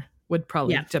whatever would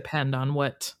probably depend on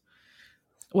what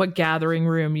gathering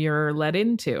room you're let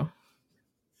into.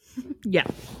 Yeah.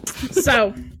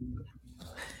 So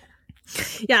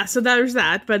so there's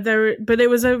that, but it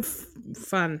was a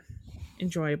fun,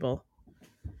 enjoyable.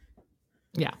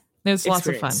 Yeah. There's lots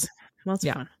of fun. Lots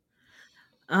of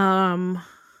fun.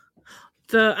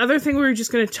 The other thing we were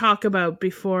just going to talk about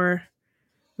before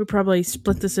we probably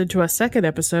split this into a second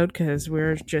episode because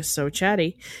we're just so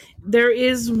chatty. There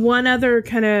is not one other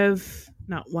kind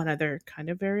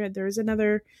of area. There is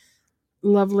another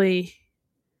lovely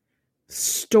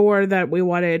store that we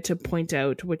wanted to point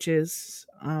out, which is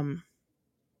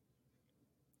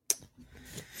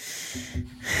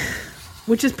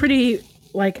pretty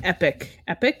like epic.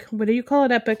 What do you call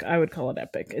it? Epic? I would call it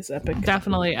epic. It's epic.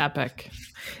 Definitely epic.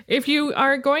 If you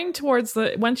are going towards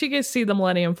once you get see the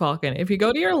Millennium Falcon, if you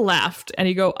go to your left and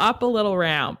you go up a little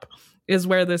ramp is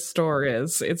where this store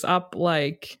is. It's up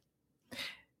like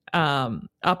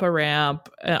up a ramp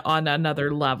on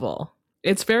another level.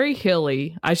 It's very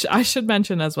hilly. I should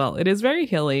mention as well. It is very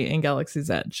hilly in Galaxy's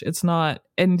Edge. It's not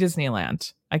in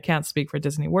Disneyland. I can't speak for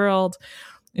Disney World.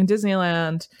 In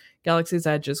Disneyland, Galaxy's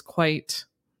Edge is quite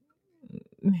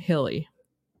hilly.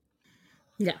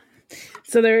 Yeah.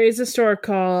 So there is a store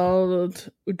called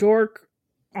Dork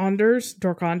Onders. Yes,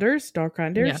 Dork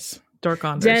Onders.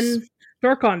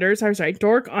 Dork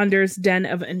Onders Den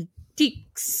of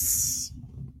Antiques.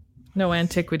 No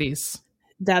antiquities.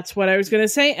 That's what I was going to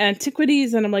say.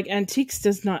 Antiquities. And I'm like, antiques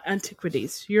does not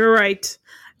antiquities. You're right.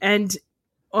 And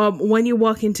when you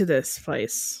walk into this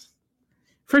place,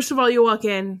 first of all, you walk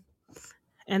in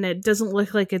and it doesn't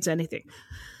look like it's anything.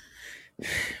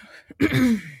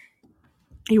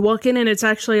 You walk in and it's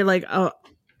actually like a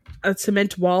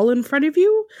cement wall in front of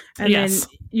you. And then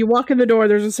you walk in the door,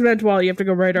 there's a cement wall. You have to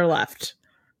go right or left.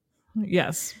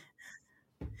 Yes.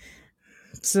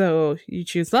 So you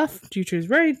choose left, you choose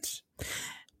right.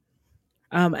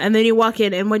 And then you walk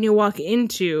in, and when you walk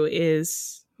into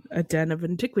is a den of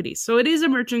antiquities. So it is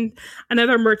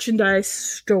another merchandise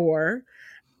store,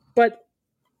 but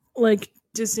like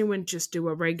Disney wouldn't just do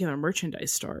a regular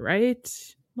merchandise store, right?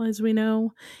 As we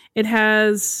know, it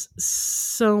has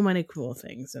so many cool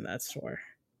things in that store.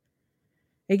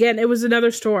 Again, it was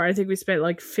another store. I think we spent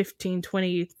like 15,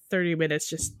 20, 30 minutes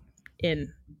just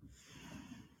in.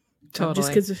 Totally. Just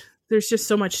because there's just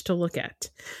so much to look at.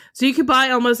 So you could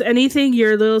buy almost anything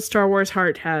your little Star Wars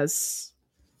heart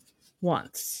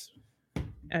wants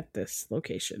at this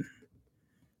location.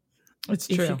 It's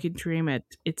true. If you could dream it,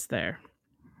 it's there.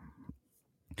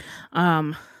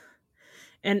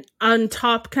 And on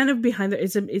top, kind of behind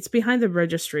it's behind the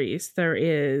registries. There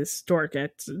is Dork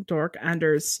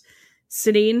Anders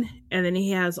sitting, and then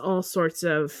he has all sorts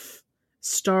of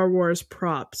Star Wars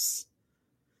props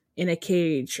in a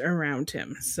cage around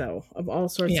him. So of all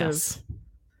sorts of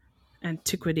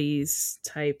antiquities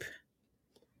type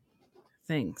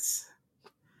things.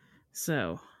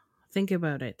 So think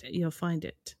about it. You'll find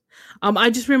it. I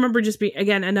just remember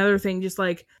again, another thing, just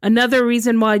like another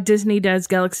reason why Disney does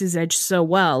Galaxy's Edge so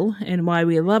well and why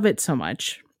we love it so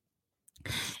much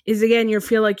is, again, you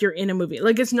feel like you're in a movie.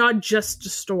 Like, it's not just a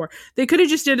store. They could have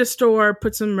just did a store,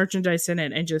 put some merchandise in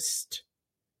it, and just,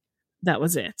 that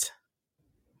was it.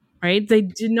 Right? They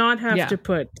did not have to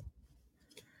put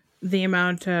the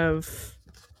amount of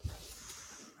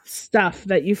stuff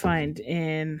that you find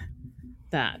in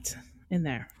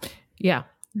there. Yeah.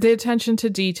 The attention to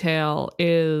detail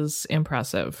is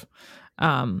impressive.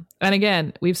 And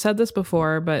again, we've said this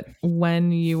before, but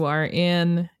when you are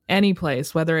in any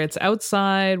place, whether it's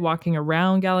outside, walking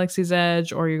around Galaxy's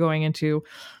Edge, or you're going into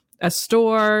a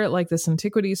store like this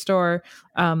antiquity store,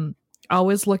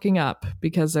 always looking up,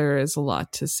 because there is a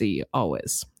lot to see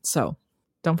always. So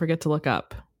don't forget to look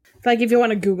up. Like, if you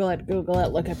want to Google it,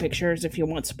 look at pictures if you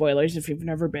want spoilers, if you've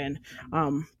never been.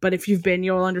 But if you've been,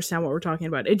 you'll understand what we're talking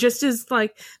about. It just is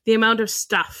like the amount of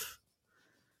stuff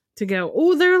to go,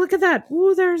 oh, there, look at that.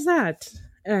 Oh, there's that.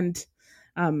 And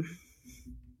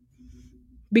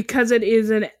because it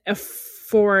is a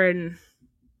foreign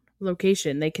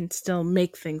location, they can still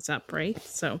make things up, right?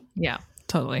 So yeah,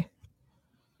 totally.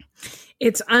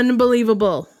 It's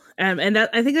unbelievable. And that,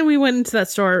 I think that we went into that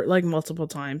store like multiple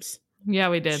times. Yeah,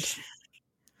 we did.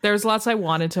 There's lots I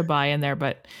wanted to buy in there,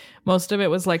 but most of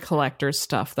it was like collector's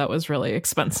stuff that was really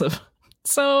expensive.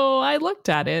 So I looked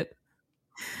at it.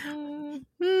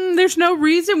 There's no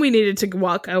reason we needed to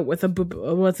walk out with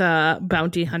a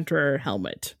bounty hunter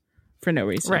helmet for no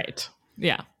reason. Right.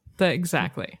 Yeah,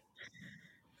 exactly.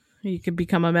 You could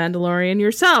become a Mandalorian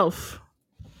yourself.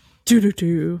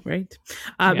 Right?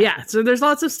 Yeah, so there's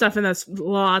lots of stuff in that,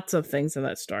 lots of things in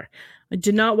that store. I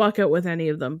did not walk out with any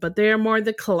of them, but they are more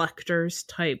the collector's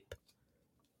type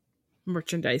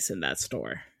merchandise in that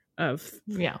store.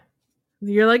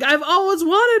 You're like, I've always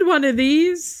wanted one of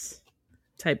these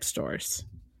type stores.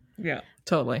 Yeah,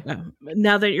 totally.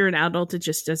 Now that you're an adult, it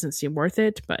just doesn't seem worth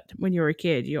it. But when you were a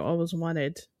kid, you always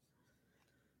wanted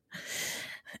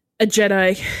a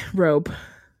Jedi robe.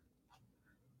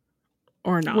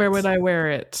 Or not. Where would I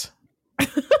wear it?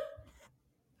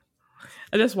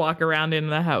 I just walk around in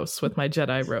the house with my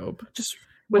Jedi robe, just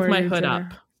with my hood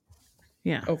up,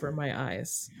 over my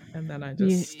eyes, and then I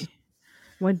just.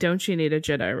 When don't you need a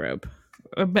Jedi robe?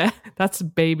 That's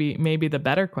maybe the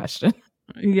better question.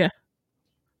 Yeah.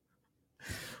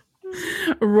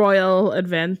 Royal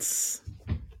events,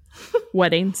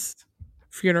 weddings,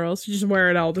 funerals. You just wear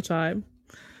it all the time.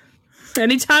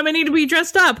 Anytime I need to be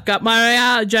dressed up, got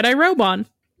my Jedi robe on.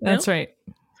 That's right.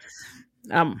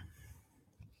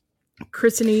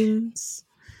 Christenings,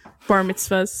 bar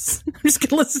mitzvahs. I'm just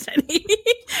gonna list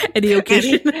any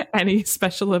occasion, any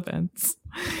special events.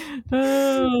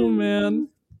 Oh man,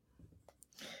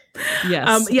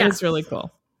 yes, it's really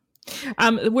cool.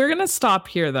 We're gonna stop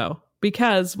here though,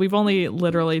 because we've only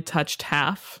literally touched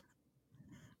half.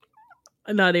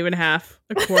 Not even half,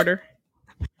 a quarter.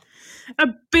 A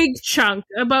big chunk,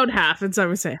 about half, as I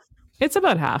would say. It's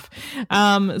about half.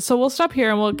 So we'll stop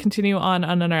here and we'll continue on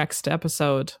the next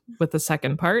episode with the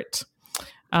second part.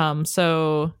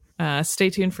 So stay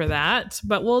tuned for that.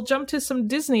 But we'll jump to some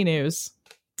Disney news.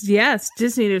 Yes,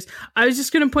 Disney news. I was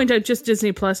just going to point out just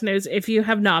Disney Plus news. If you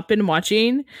have not been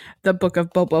watching the Book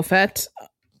of Boba Fett,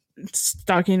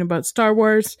 talking about Star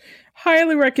Wars,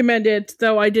 highly recommend it.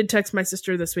 Though I did text my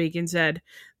sister this week and said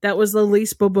that was the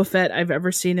least Boba Fett I've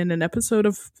ever seen in an episode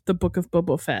of the Book of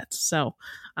Boba Fett. So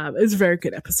it's a very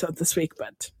good episode this week.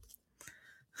 But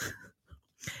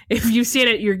if you've seen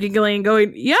it, you're giggling and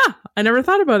going, yeah, I never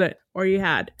thought about it. Or you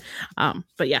had.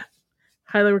 But yeah,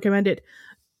 highly recommend it.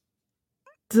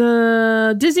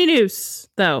 The Disney news,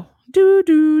 though. The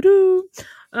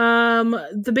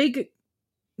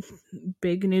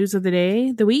big news of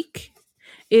the week,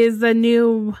 is the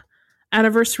new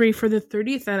anniversary for the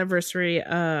 30th anniversary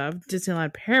of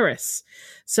Disneyland Paris.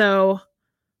 So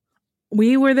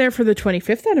we were there for the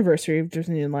 25th anniversary of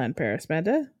Disneyland Paris,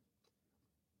 Amanda.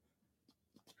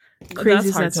 Crazy,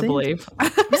 that's hard to believe.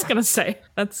 I was gonna say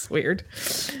that's weird.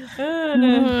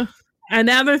 And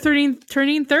now they're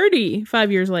turning 30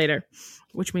 5 years later,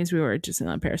 which means we were at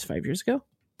Disneyland Paris 5 years ago.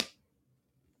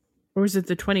 Or was it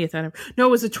the 20th anniversary? No,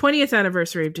 it was the 20th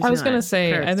anniversary of Disneyland. I was going to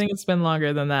say, Paris. I think it's been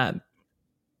longer than that.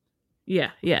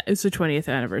 Yeah, it's the 20th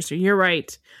anniversary. You're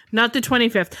right. Not the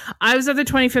 25th. I was at the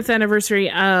 25th anniversary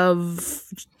of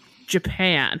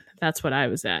Japan. That's what I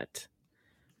was at.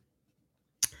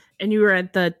 and you were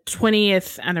at the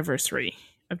 20th anniversary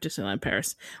of Disneyland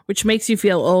Paris, which makes you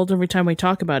feel old every time we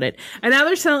talk about it. And now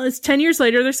it's 10 years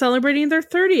later, they're celebrating their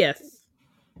 30th.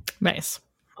 Nice.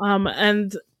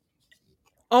 And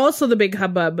also the big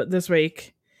hubbub this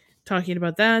week, talking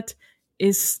about that,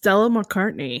 is Stella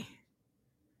McCartney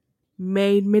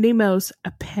made Minnie Mouse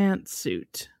a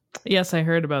pantsuit. Yes, I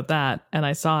heard about that, and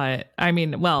I saw it. I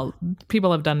mean, well,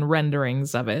 people have done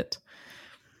renderings of it.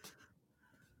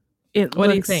 What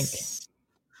do you think?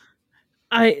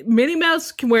 Minnie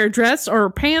Mouse can wear a dress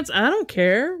or pants. I don't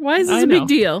care. Why is this a big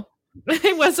deal?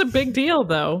 It was a big deal,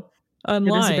 though.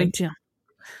 Online. It is a big deal.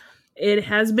 It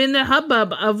has been the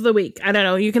hubbub of the week. I don't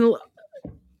know. You can,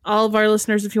 all of our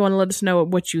listeners, if you want to let us know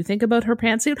what you think about her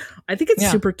pantsuit. I think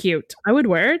it's super cute. I would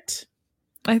wear it.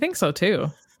 I think so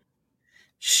too.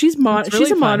 She's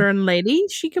a modern lady.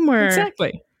 She can wear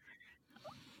exactly.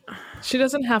 She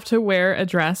doesn't have to wear a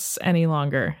dress any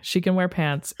longer. She can wear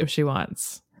pants if she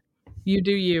wants. You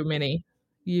do you, Minnie.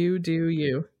 You do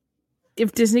you.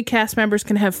 If Disney cast members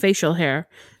can have facial hair,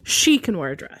 she can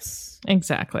wear a dress.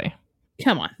 Exactly.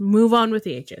 Come on, move on with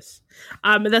the ages.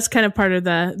 That's kind of part of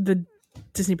the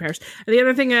Disney Paris. And the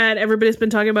other thing that everybody's been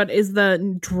talking about is the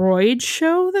droid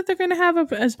show that they're going to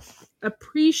have as a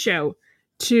pre-show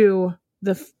to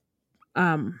the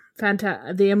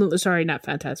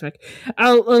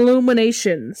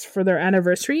Illuminations for their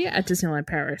anniversary at Disneyland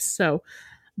Paris. So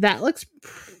that looks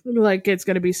like it's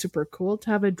going to be super cool to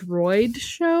have a droid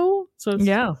show. So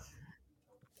yeah.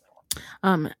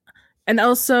 And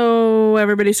also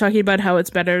everybody's talking about how it's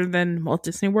better than Walt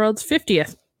Disney World's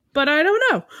 50th. But I don't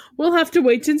know. We'll have to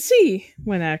wait and see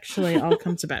when actually all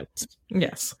comes about.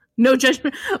 Yes. No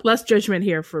judgment, less judgment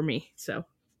here for me. So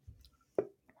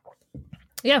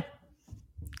yeah.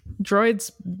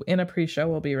 Droids in a pre-show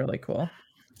will be really cool.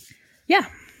 Yeah.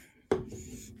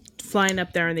 Flying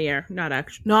up there in the air. Not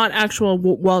actual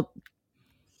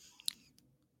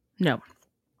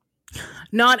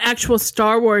not actual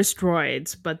Star Wars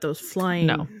droids, but those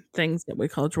flying things that we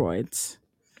call droids.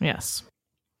 Yes.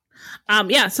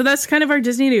 Yeah, so that's kind of our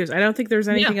Disney news. I don't think there's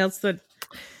anything else that...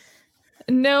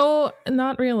 No,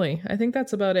 not really. I think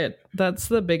that's about it. That's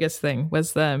the biggest thing,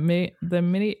 was the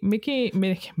Mickey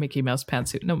Mouse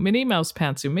pantsuit. No, Minnie Mouse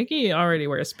pantsuit. Mickey already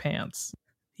wears pants.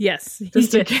 Yes.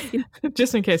 Just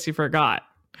in case you forgot.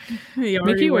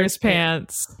 Mickey wears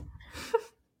pants.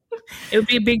 It would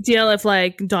be a big deal if,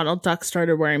 like, Donald Duck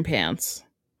started wearing pants.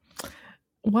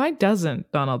 Why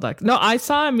doesn't Donald Duck? No, I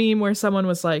saw a meme where someone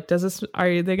was like,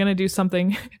 are they going to do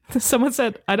something? Someone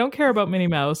said, I don't care about Minnie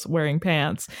Mouse wearing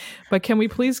pants, but can we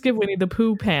please give Winnie the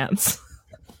Pooh pants?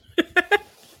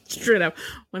 Straight up.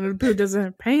 Winnie the Pooh doesn't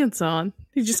have pants on.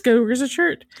 He just wears a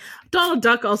shirt. Donald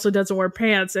Duck also doesn't wear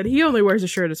pants, and he only wears a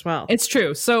shirt as well. It's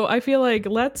true. So I feel like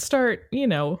let's start,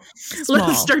 small.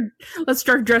 Let's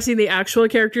start dressing the actual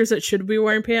characters that should be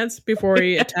wearing pants before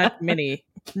we attack Minnie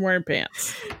wearing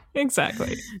pants.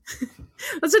 Exactly.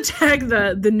 Let's attack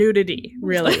the nudity,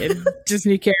 really, in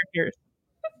Disney characters.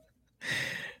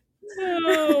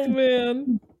 Oh,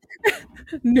 man.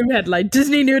 New headline,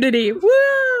 Disney nudity.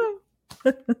 Woo!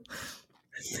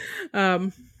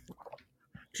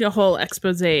 A whole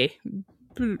expose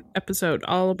episode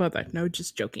all about that. No,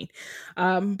 just joking.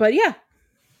 But yeah.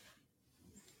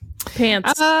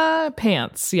 Pants.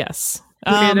 Pants, yes.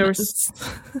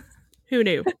 Who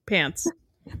knew? Pants.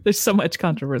 There's so much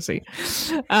controversy.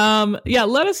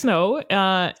 Let us know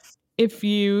if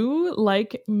you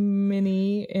like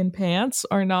Minnie in pants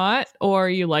or not, or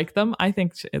you like them. I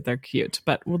think they're cute,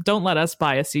 but don't let us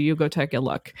bias you. You go take a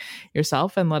look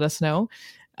yourself and let us know.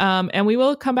 And we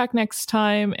will come back next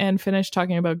time and finish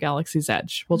talking about Galaxy's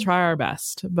Edge. We'll try our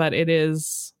best, but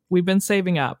we've been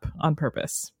saving up on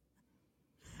purpose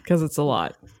because it's a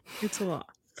lot. It's a lot.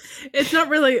 It's not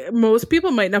really, most people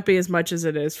might not be as much as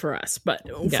it is for us, but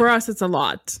for us, it's a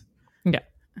lot. Yeah.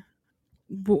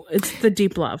 It's the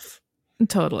deep love.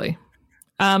 Totally.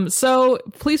 So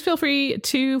please feel free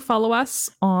to follow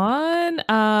us on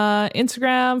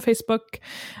Instagram, Facebook,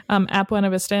 at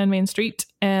Buena Vista and Main Street,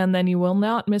 and then you will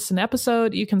not miss an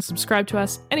episode. You can subscribe to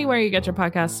us anywhere you get your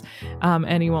podcasts,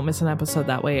 and you won't miss an episode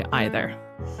that way either.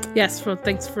 Yes, well,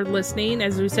 thanks for listening.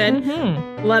 As we said,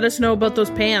 let us know about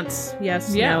those pants.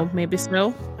 Yes, no, maybe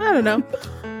snow. I don't know.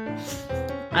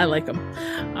 I like them.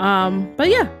 But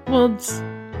yeah, we'll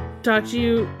talk to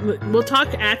you. We'll talk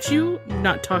at you,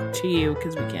 not talk to you,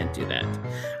 because we can't do that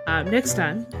next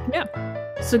time. Yeah.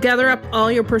 So gather up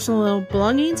all your personal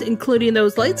belongings, including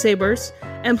those lightsabers,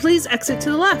 and please exit to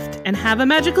the left and have a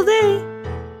magical day.